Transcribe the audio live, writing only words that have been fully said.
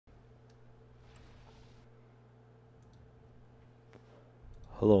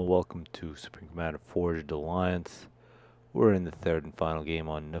Hello and welcome to Supreme Commander Forged Alliance. We're in the third and final game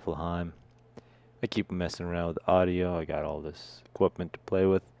on Niflheim. I keep messing around with audio. I got all this equipment to play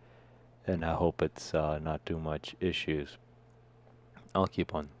with, and I hope it's not too much issues. I'll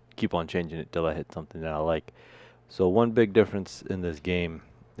keep on changing it till I hit something that I like. So one big difference in this game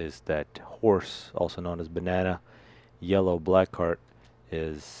is that horse, also known as banana, yellow blackheart,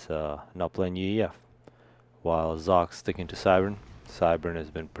 is not playing UEF, while Zock's sticking to Cybern. Cybern has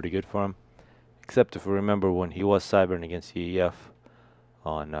been pretty good for him, except if we remember when he was Cybern against EEF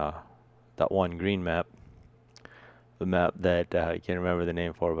on that one green map, the map that I can't remember the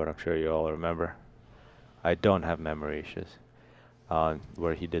name for, but I'm sure you all remember. I don't have memory issues.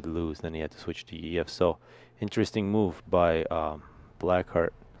 Where he did lose, then he had to switch to EEF. So interesting move by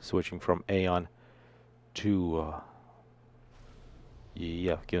Blackheart, switching from Aeon to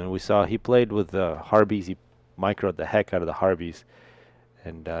EEF. Given we saw he played with Harbies, he microed the heck out of the Harbies.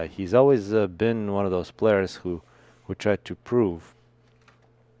 And he's always been one of those players who tried to prove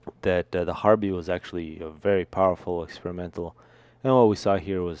that the Harby was actually a very powerful experimental. And what we saw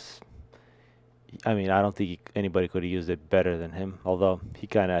here was, I mean, I don't think anybody could have used it better than him, although he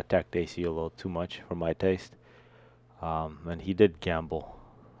kind of attacked AC a little too much for my taste. And he did gamble,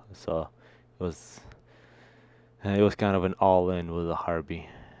 so it was kind of an all-in with the Harby.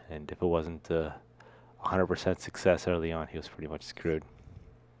 And if it wasn't 100% success early on, he was pretty much screwed.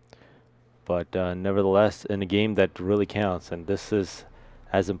 But nevertheless, in a game that really counts, and this is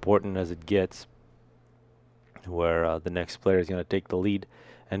as important as it gets, where the next player is going to take the lead.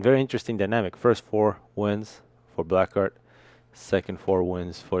 And very interesting dynamic. First 4 wins for Blackheart, second 4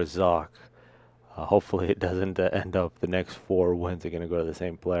 wins for Zock. Hopefully it doesn't end up the next 4 wins are going to go to the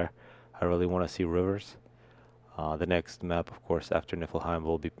same player. I really want to see Rivers. The next map, of course, after Niflheim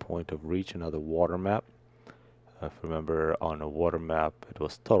will be Point of Reach, another water map. If you remember, on a water map, it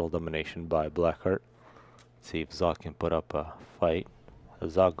was total domination by Blackheart. Let's see if Zock can put up a fight.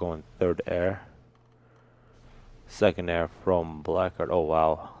 Zock going third air. Second air from Blackheart. Oh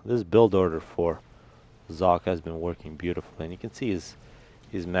wow, this build order for Zock has been working beautifully, and you can see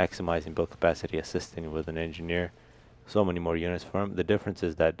he's maximizing build capacity, assisting with an engineer. So many more units for him. The difference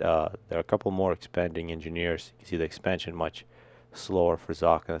is that there are a couple more expanding engineers. You can see the expansion much slower for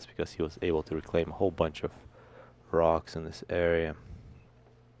Zock, and that's because he was able to reclaim a whole bunch of rocks in this area.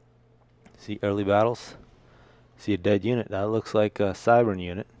 See early battles. See a dead unit. That looks like a Cybern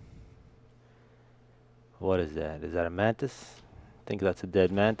unit. What is that? Is that a Mantis? I think that's a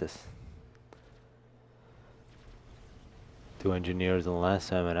dead Mantis. 2 engineers in the last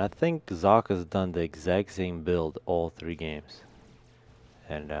time, and I think Zock has done the exact same build all 3 games.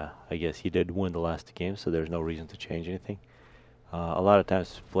 And I guess he did win the last 2 games, so there's no reason to change anything. A lot of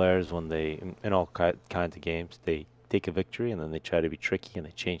times players, when they, in all kinds of games, they take a victory and then they try to be tricky and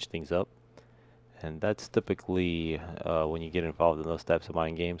they change things up. And that's typically when you get involved in those types of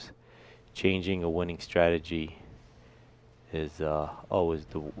mind games. Changing a winning strategy is always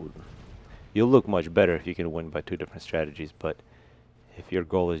you'll look much better if you can win by 2 different strategies, but if your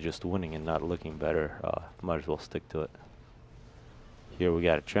goal is just winning and not looking better, might as well stick to it. Here we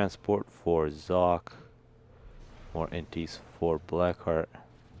got a transport for Zock. More NTs for Blackheart.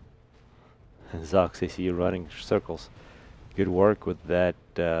 And Zox, I see you running circles. Good work with that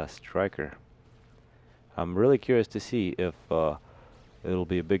striker. I'm really curious to see if it'll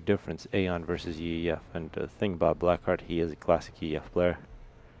be a big difference, Aeon versus EEF. And the thing about Blackheart, he is a classic EEF player.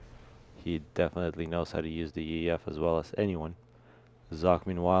 He definitely knows how to use the EEF as well as anyone. Zock,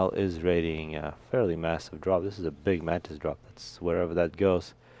 meanwhile, is raiding a fairly massive drop. This is a big Mantis drop. That's wherever that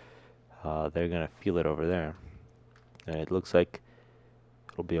goes. They're going to feel it over there. And it looks like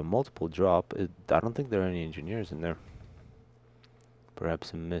it'll be a multiple drop. I don't think there are any engineers in there.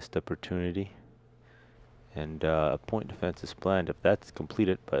 Perhaps a missed opportunity. And a point defense is planned if that's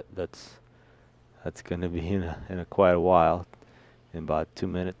completed, but that's going to be in a quite a while, in about 2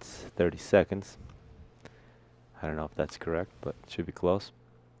 minutes 30 seconds. I don't know if that's correct, but it should be close.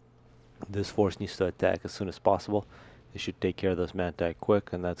 This force needs to attack as soon as possible. They should take care of those Manti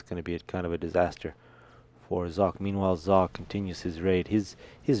quick, and that's going to be kind of a disaster for Zock. Meanwhile, Zock continues his raid. He's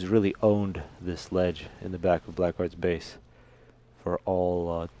really owned this ledge in the back of Blackheart's base for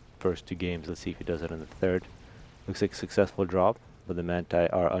all first 2 games. Let's see if he does it in the third. Looks like a successful drop, but the Manti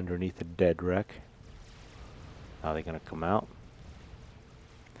are underneath a dead wreck. Now they're going to come out.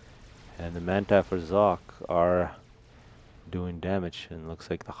 And the Manti for Zock are doing damage, and looks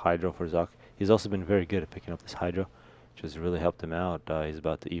like the Hydro for Zock. He's also been very good at picking up this Hydro, which has really helped him out. He's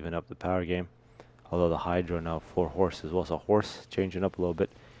about to even up the power game. Although the Hydro now 4 horses, well, so horse changing up a little bit.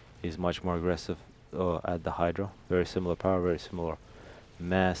 He's much more aggressive at the Hydro. Very similar power, very similar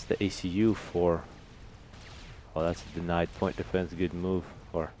mask the ACU for... Oh, that's a denied point defense. Good move.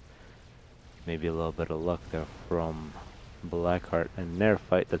 Or maybe a little bit of luck there from Blackheart. And Nair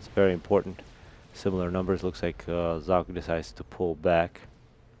fight, that's very important. Similar numbers. Looks like Zock decides to pull back.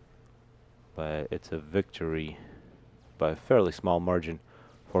 But it's a victory by a fairly small margin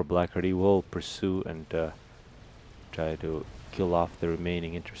for Blackheart. He will pursue and try to kill off the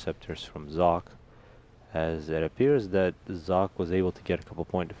remaining interceptors from Zock, as it appears that Zock was able to get a couple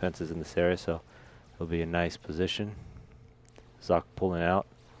point defenses in this area, so it'll be a nice position. Zock pulling out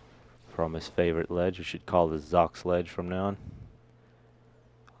from his favorite ledge. We should call this Zock's ledge from now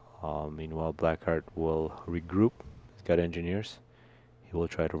on. Meanwhile, Blackheart will regroup. He's got engineers. He will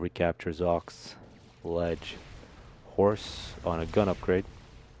try to recapture Zock's ledge. Horse on a gun upgrade.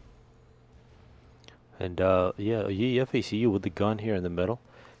 And yeah, FACU with the gun here in the middle.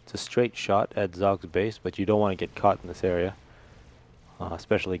 It's a straight shot at Zock's base, but you don't want to get caught in this area,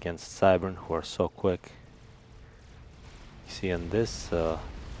 especially against Cybern, who are so quick. You see in this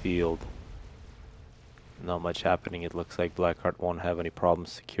field, not much happening. It looks like Blackheart won't have any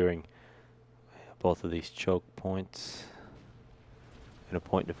problems securing both of these choke points. And a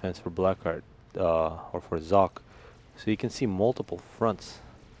point defense for Blackheart, or for Zock. So you can see multiple fronts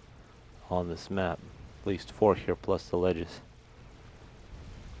on this map. At least 4 here, plus the ledges.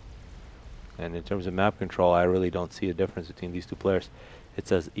 And in terms of map control, I really don't see a difference between these two players.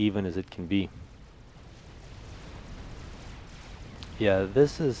 It's as even as it can be. Yeah,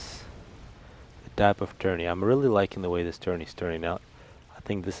 this is the type of tourney. I'm really liking the way this tourney's turning out. I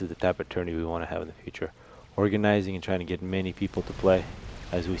think this is the type of tourney we want to have in the future. Organizing and trying to get many people to play,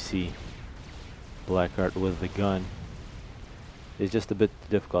 as we see Blackheart with the gun. It's just a bit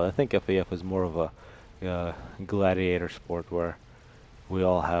difficult. I think FAF is more of a gladiator sport where we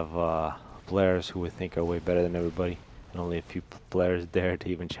all have players who we think are way better than everybody, and only a few players dare to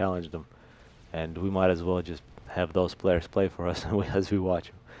even challenge them. And we might as well just have those players play for us as we watch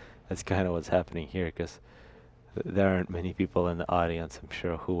them. That's kind of what's happening here, because there aren't many people in the audience, I'm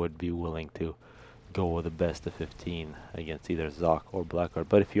sure, who would be willing to go with the best of 15 against either Zock or Blackheart.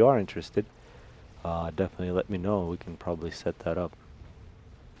 But if you are interested, definitely let me know. We can probably set that up.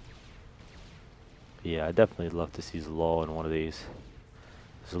 Yeah, I definitely love to see Zlo in one of these.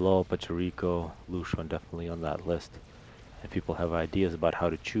 Zlo, Pachirico, Lucian definitely on that list. And people have ideas about how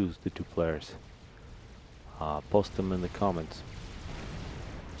to choose the two players. Post them in the comments.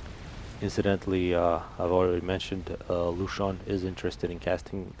 Incidentally, I've already mentioned Lucian is interested in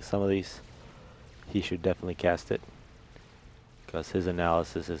casting some of these. He should definitely cast it, because his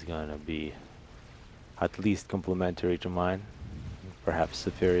analysis is going to be at least complementary to mine, perhaps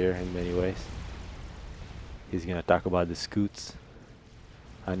superior in many ways. He's going to talk about the scoots.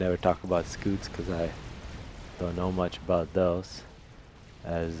 I never talk about scoots because I don't know much about those.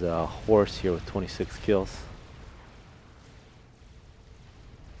 As Horse here with 26 kills.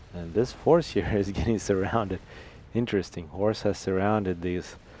 And this force here is getting surrounded. Interesting. Horse has surrounded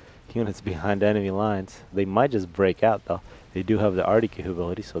these units behind enemy lines. They might just break out though. They do have the arty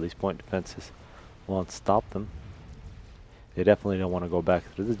capability, so these point defenses won't stop them. They definitely don't want to go back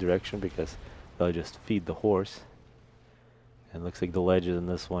through this direction because they'll just feed the horse. And looks like the ledges in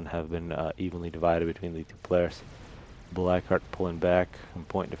this one have been evenly divided between the two players. Blackheart pulling back and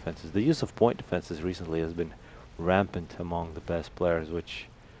point defenses. The use of point defenses recently has been rampant among the best players, which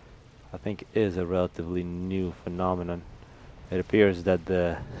I think is a relatively new phenomenon. It appears that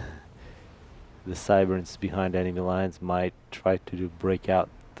the Cyberns behind enemy lines might try to break out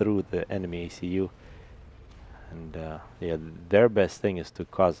through the enemy ACU. And yeah, their best thing is to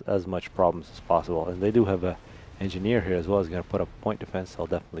cause as much problems as possible. And they do have a engineer here as well. He's going to put up point defense. I'll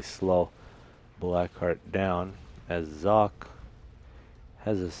definitely slow Blackheart down, as Zock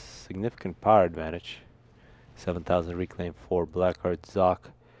has a significant power advantage. 7,000 reclaim for Blackheart. Zock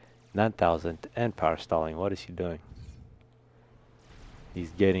 9,000 and power stalling. What is he doing?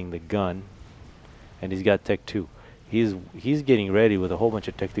 He's getting the gun, and he's got Tech 2. He's getting ready with a whole bunch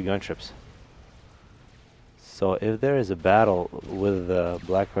of Tech 2 gunships. So if there is a battle with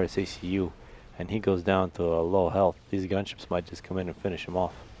Blackheart's ACU and he goes down to a low health, these gunships might just come in and finish him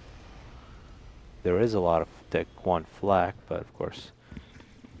off. There is a lot of Tech 1 flak, but of course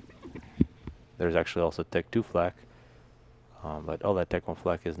there's actually also Tech 2 flak. But all that Tech 1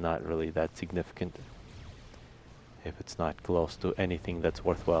 flak is not really that significant if it's not close to anything that's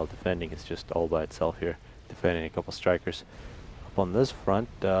worthwhile defending. It's just all by itself here, defending a couple strikers. Up on this front,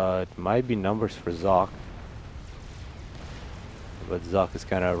 it might be numbers for Zock, but Zock is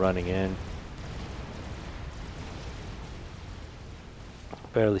kind of running in.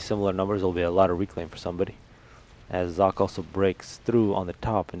 Fairly similar numbers. There'll be a lot of reclaim for somebody. as Zock also breaks through on the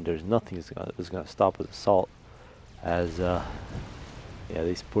top, and there's nothing that's gonna stop his assault, as yeah,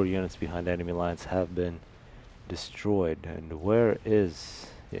 these poor units behind enemy lines have been destroyed. And where is,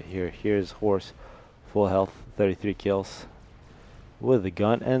 yeah, here's Horse, full health, 33 kills with the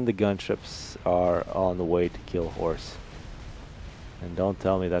gun, and the gunships are on the way to kill Horse. And don't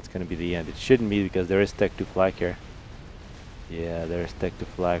tell me that's going to be the end. It shouldn't be, because there is Tech 2 flag here. Yeah, there's Tech 2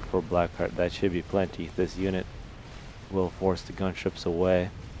 flag for Blackheart. That should be plenty. This unit will force the gunships away.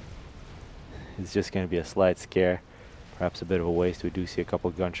 It's just going to be a slight scare. Perhaps a bit of a waste. We do see a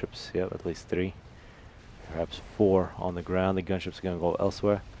couple gunships. Yep, at least 3. Perhaps 4 on the ground. The gunships are going to go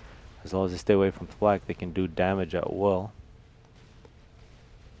elsewhere. As long as they stay away from flag, they can do damage at will.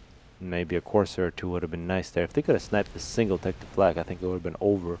 Maybe a Corsair or 2 would have been nice there. If they could have sniped a single Tech to flag, I think it would have been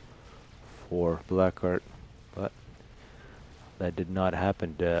over for Blackheart. But that did not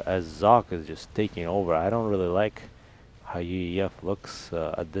happen. As Zock is just taking over. I don't really like how UEF looks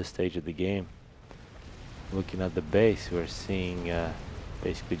at this stage of the game. Looking at the base, we're seeing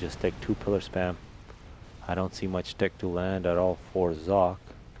basically just Tech 2 pillar spam. I don't see much Tech 2 land at all for Zock.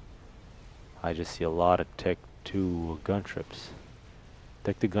 I just see a lot of Tech 2 gunships.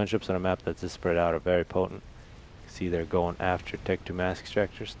 Tech 2 gunships on a map that's this spread out are very potent. See, they're going after Tech 2 mass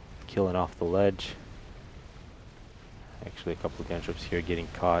extractors, killing off the ledge. Actually, a couple of gunships here getting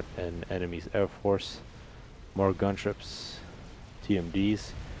caught in enemy's air force. More gunships,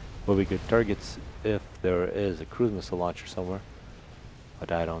 TMDs will be good targets if there is a cruise missile launcher somewhere,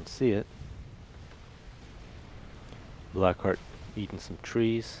 but I don't see it. Blackheart eating some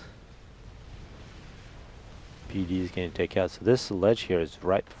trees. PD is going to take out. So this ledge here is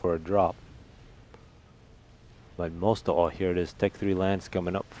ripe for a drop. But most of all, here it is. Tech 3 lands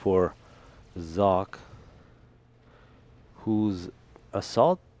coming up for Zock, whose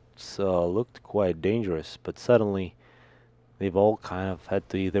assaults looked quite dangerous, but suddenly they've all kind of had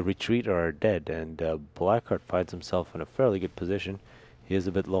to either retreat or are dead, and Blackheart finds himself in a fairly good position. He is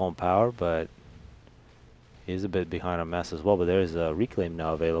a bit low on power, but he is a bit behind on mass as well, but there is a reclaim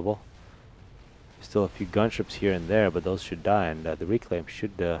now available. Still a few gunships here and there, but those should die, and the reclaim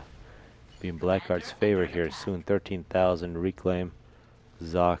should be in Blackheart's favor here soon. 13,000 reclaim.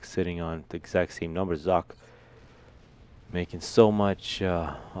 Zock sitting on the exact same number. Zock making so much,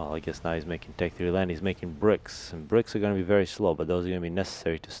 well, I guess now he's making Tech 3 land. He's making bricks, and bricks are going to be very slow, but those are going to be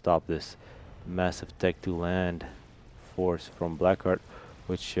necessary to stop this massive Tech 2 land force from Blackheart,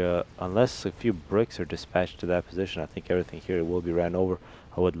 which unless a few bricks are dispatched to that position, I think everything here will be ran over.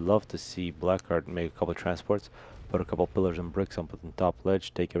 I would love to see Blackheart make a couple of transports, put a couple pillars and bricks up on the top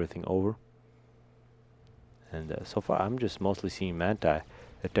ledge, take everything over. And so far I'm just mostly seeing Manti.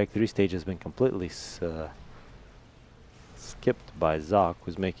 The Tech 3 stage has been completely skipped by Zock,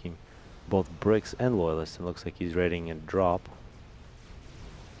 who's making both bricks and loyalists, and looks like he's raiding a drop.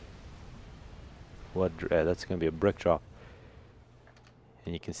 What? That's going to be a brick drop.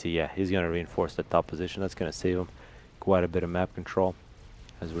 And you can see, yeah, he's going to reinforce the top position. That's going to save him quite a bit of map control,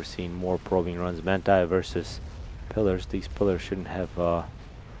 as we're seeing more probing runs. Manti versus pillars. These pillars shouldn't have,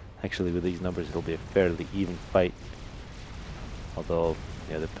 actually with these numbers it'll be a fairly even fight. Although,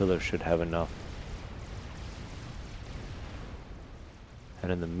 yeah, the pillars should have enough.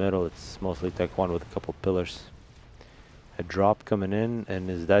 And in the middle it's mostly Tech 1 with a couple pillars. A drop coming in,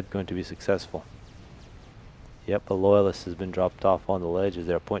 and is that going to be successful? Yep, a loyalist has been dropped off on the ledge. Is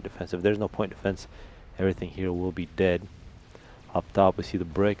there a point defense? If there's no point defense, everything here will be dead. Up top we see the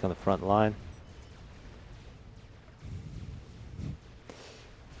break on the front line.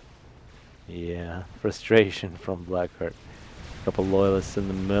 Yeah, frustration from Blackheart. A couple loyalists in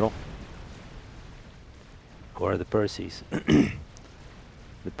the middle. Or the Perseus.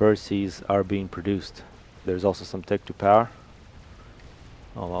 The Perseus are being produced. There's also some Tech 2 power.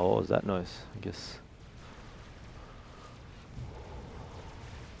 Oh wow, what was that noise? I guess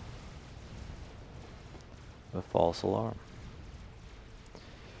a false alarm.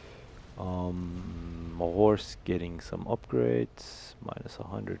 A horse getting some upgrades, minus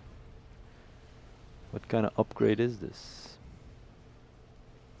 100. What kind of upgrade is this?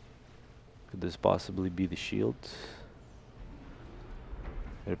 Could this possibly be the shield?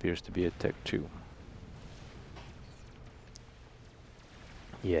 It appears to be a Tech 2.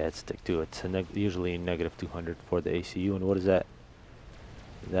 Yeah, it's Tech 2. It's a usually negative 200 for the ACU. And what is that?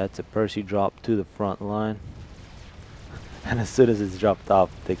 That's a Percy drop to the front line. And as soon as it's dropped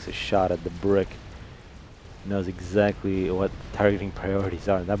off, it takes a shot at the brick. Knows exactly what the targeting priorities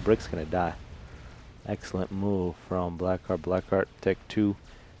are, and that brick's gonna die. Excellent move from Blackheart. Blackheart, Tech 2,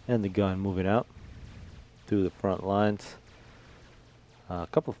 and the gun moving out through the front lines. A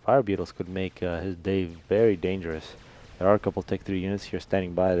couple of fire beetles could make his day very dangerous. There are a couple Tech 3 units here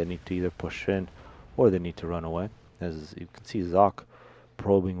standing by that need to either push in or they need to run away. As you can see, Zock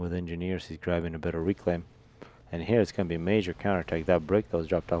probing with engineers. He's grabbing a bit of reclaim. And here it's going to be a major counterattack. That brick that was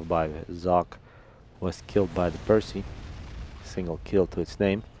dropped off by Zock was killed by the Percy. Single kill to its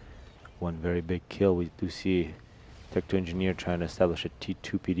name. One very big kill. We do see Tech 2 engineer trying to establish a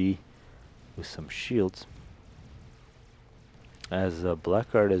T2 PD with some shields. As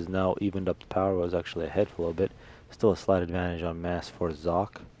Blackguard is now evened up the power, was actually ahead for a little bit. Still a slight advantage on mass for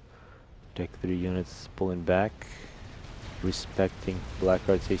Zock. Tech 3 units pulling back, respecting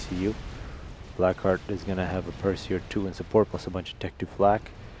Blackguard's ACU. Blackguard is going to have a Percy or two in support plus a bunch of Tech 2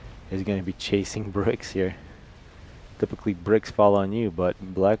 flak. He's going to be chasing bricks here. Typically bricks fall on you, but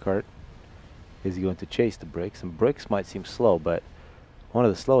Blackguard is going to chase the bricks. And bricks might seem slow, but one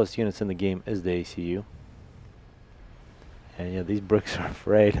of the slowest units in the game is the ACU. And yeah, these bricks are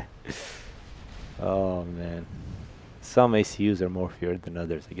afraid. Oh man. Some ACUs are more feared than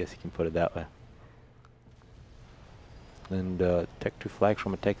others, I guess you can put it that way. And Tech 2 flags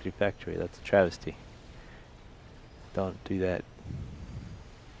from a Tech 3 factory, that's a travesty. Don't do that.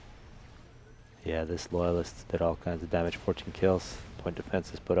 Yeah, this loyalist did all kinds of damage, 14 kills, point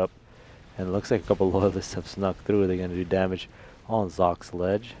defense is put up. And it looks like a couple loyalists have snuck through. They're going to do damage on Zock's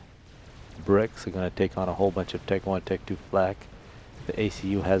ledge. Bricks are going to take on a whole bunch of Tech 1, Tech 2 flak. The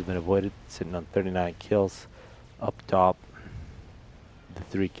ACU has been avoided, sitting on 39 kills. Up top, the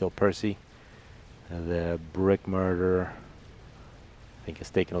 3-kill Percy. The brick murder, I think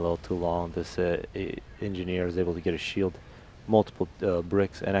it's taken a little too long. This engineer is able to get a shield, multiple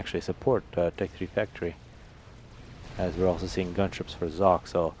bricks, and actually support Tech 3 factory. As we're also seeing gunstrips for Zock.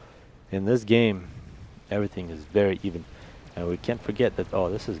 So in this game, everything is very even. And we can't forget that, oh,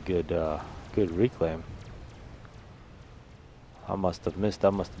 this is good good reclaim. I must have missed,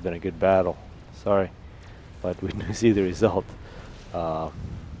 that must have been a good battle. Sorry. But we do see the result. Yeah,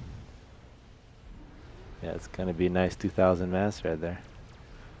 it's going to be a nice 2000 mass right there.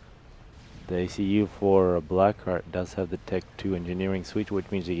 The ACU for Blackheart does have the Tech 2 engineering suite,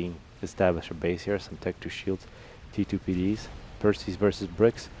 which means you can establish a base here, some Tech 2 shields, T2 PDs, Percy's versus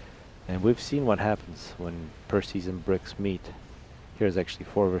bricks. And we've seen what happens when Percy's and bricks meet. Here's actually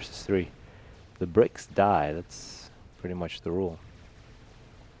 4 versus 3. The bricks die, that's pretty much the rule.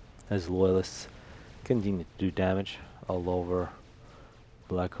 As loyalists continue to do damage all over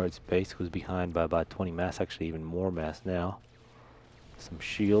Blackheart's base, who's behind by about 20 mass, actually even more mass now. Some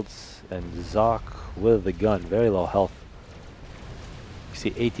shields, and Zock with the gun, very low health. You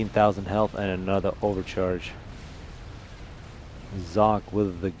see 18,000 health and another overcharge. Zock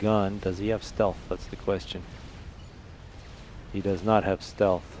with the gun, does he have stealth? That's the question. He does not have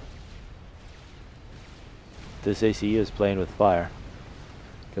stealth. This ACU is playing with fire.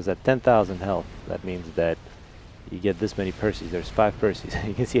 Because at 10,000 health, that means that you get this many Percies. There's 5 Percies.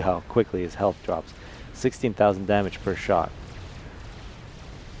 You can see how quickly his health drops. 16,000 damage per shot.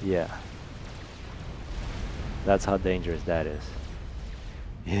 Yeah. That's how dangerous that is.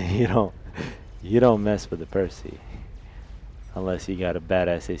 you don't mess with the Percy. Unless you got a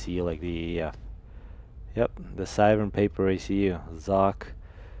badass ACU like the EEF. Yep, the Cyber Paper ACU. Zock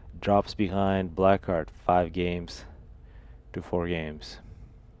drops behind Blackheart 5 games to 4 games.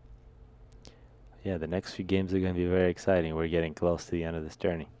 Yeah, the next few games are going to be very exciting. We're getting close to the end of this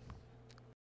journey.